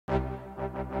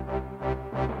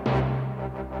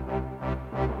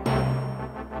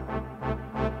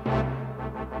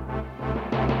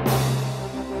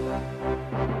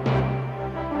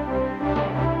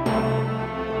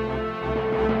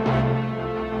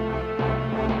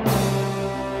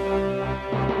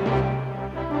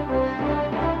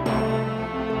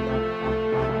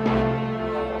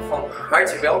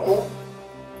Hartelijk welkom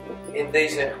in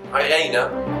deze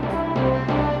arena.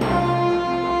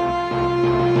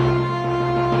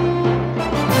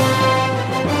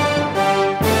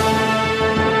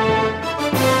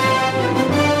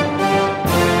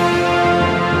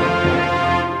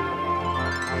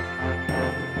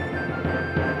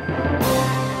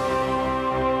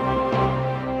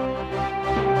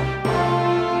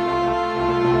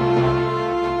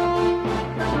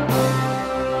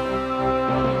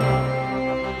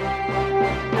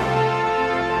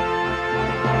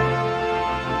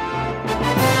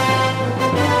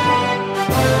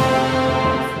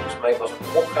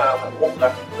 Een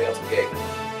opdracht proberen te geven.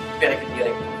 Werken niet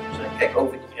alleen goed, kijk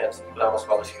over die grens, die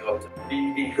Brabantse is groter.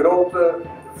 Die grote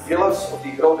villas of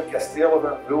die grote kastelen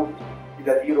van vroeger, die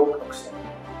dat hier ook nog zijn.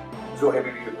 Zo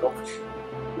hebben jullie het ook gezien.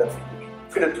 Dat vind ik.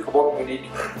 Ik vind het gewoon uniek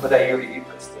wat jullie hier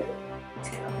presteren.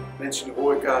 Mensen in de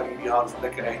horeca die hadden het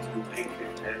lekker eten en drinken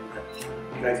en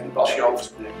die weten een passie over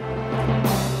te brengen.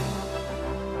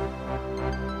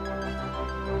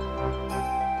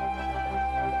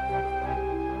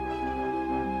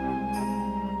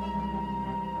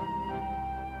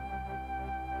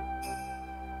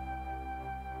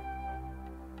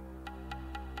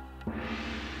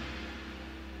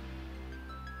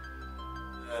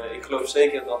 Ik geloof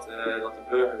zeker dat de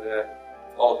burger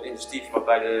vooral het initiatief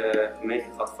waarbij de gemeente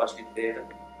gaat faciliteren.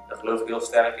 Daar geloof ik heel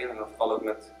sterk in en dat vooral ook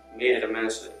met meerdere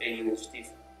mensen één initiatief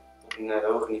op een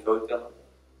hoger niveau tellen.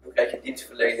 Dan krijg je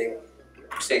dienstverlening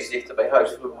steeds dichter bij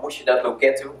huis. Vroeger moest je naar het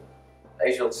loket toe. En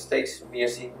je zult steeds meer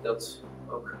zien dat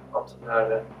ook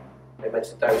ambtenaren bij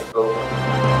mensen thuis komen.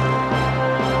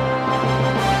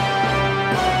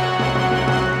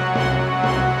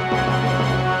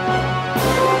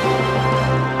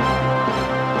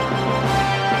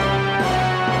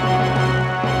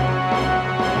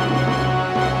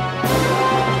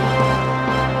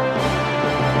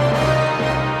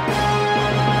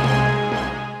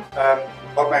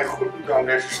 Wat mij goed doet aan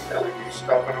deze stelling is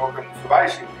dat er ook een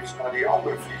verwijzing is naar die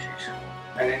andere visies.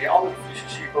 En in die andere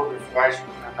visies zie ik ook een verwijzing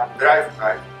naar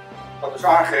bedrijvigheid. Dat dus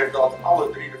aangeeft dat alle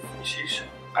drie de visies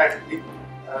eigenlijk niet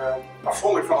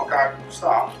afzonderlijk van elkaar kunnen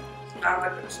bestaan.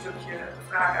 Namelijk een stukje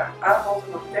vragen aan aanbod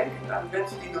en ook denken aan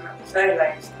mensen die nog aan de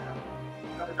zijlijn staan. We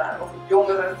hebben het daar over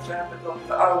jongeren, we hebben het over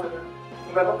de ouderen.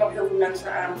 Maar we hebben ook nog heel veel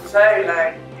mensen aan de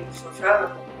zijlijn in de sociale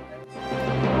component.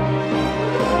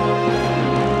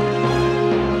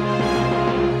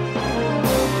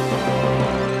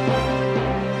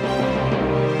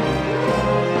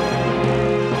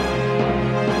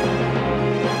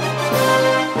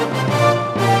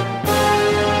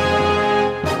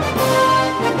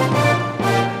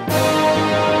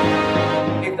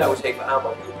 Nou eens even aan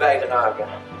wat uw bijdrage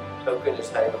zou kunnen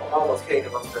zijn om al datgene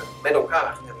wat we met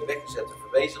elkaar hebben weggezet te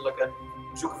verwezenlijken.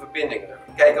 We zoeken verbindingen,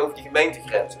 we kijken over die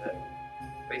gemeentegrenzen, we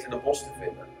weten een bos te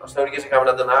vinden. Als het nodig is, dan gaan we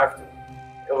naar Den Haag toe.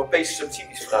 Europese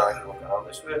subsidies vragen we ook aan,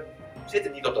 dus we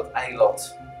zitten niet op dat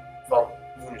eiland van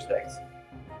Woensdrecht.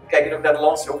 We kijken ook naar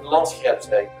de landsgrenzen.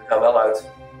 We gaan wel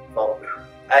uit van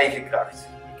eigen kracht.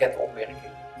 Je kent de opmerking,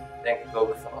 denk ik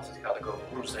ook, van als het gaat over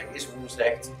Woensdrecht, is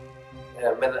Woensdrecht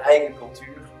met een eigen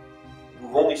cultuur.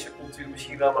 Bourgondische cultuur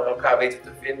misschien wel, maar elkaar weten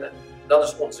te vinden. Dat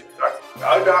is onze kracht. De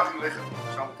uitdagingen liggen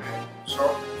zo meteen.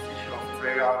 Zorg dat de visie over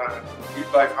 2 jaar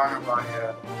niet blijft hangen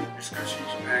bij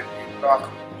discussies en in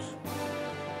praatgroepjes.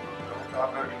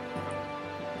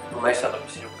 Voor mij staat er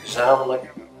precies op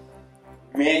gezamenlijk,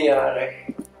 meerjarig,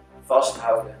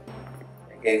 vasthouden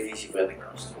en geen visie voor in de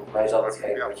kast. Voor mij zal het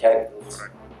geven wat jij bedoelt.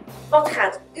 Wat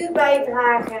gaat u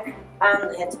bijdragen aan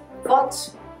het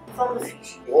wat van de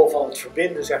visie? De rol van het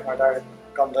verbinden, zeg maar, daar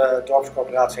kan de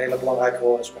dorpscoöperatie een hele belangrijke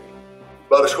rol in spelen.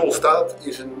 Waar de school staat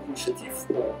is een initiatief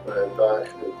om daar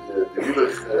de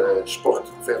wielersport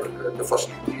verder te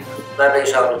faciliteren. Maar wij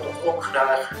zouden toch ook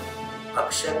graag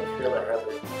accent willen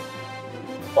hebben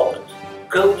op het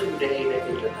culturele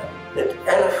element. Het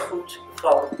erfgoed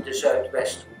van de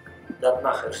Zuidwesthoek, dat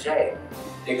mag er zijn.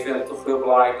 Ik vind het toch heel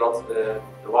belangrijk dat de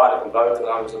waarden van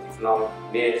buitenruimtes dat die voornamelijk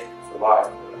meer verwaard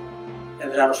worden. En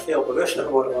we zijn ons veel bewuster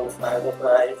geworden van het feit dat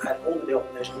wij een onderdeel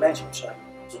van deze gemeenschap zijn.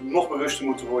 Dat we nog bewuster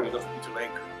moeten worden dat we niet alleen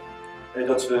kunnen. En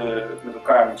dat we het met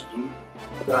elkaar moeten doen.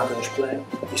 Het Raadhuisplein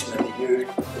is met de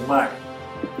jeugd te maken.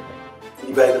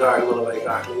 Die bijdrage willen wij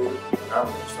graag leren. We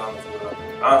staan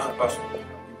voor aangepast.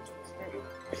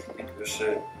 Dus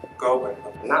komen.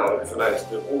 Nou, vanuit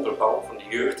de onderbouw van de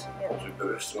jeugd, om ze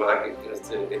bewust te maken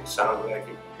in de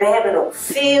samenwerking. We hebben nog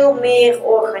veel meer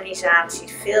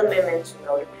organisaties, veel meer mensen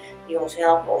nodig die ons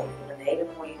helpen om een hele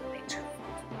mooie gemeenschap te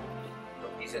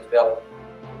maken. Die zit wel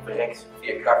direct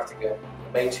veerkrachtige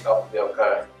gemeenschappen bij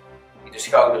elkaar. die de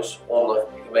schouders onder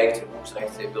de gemeente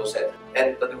Woensdrecht wil zetten.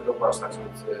 En dat doen we nogmaals straks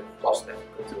met de klas. Je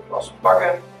kunt de klas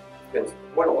pakken, je kunt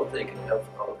worden ondertekenen en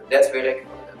vooral ook het netwerk.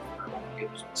 Dat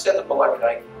is ontzettend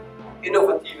belangrijk.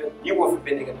 Innovatieve, nieuwe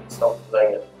verbindingen tot stand te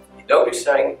brengen die nodig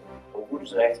zijn om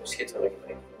Woensdrecht een schitterende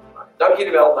gemeente te maken. Dank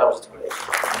jullie wel namens het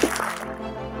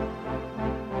college.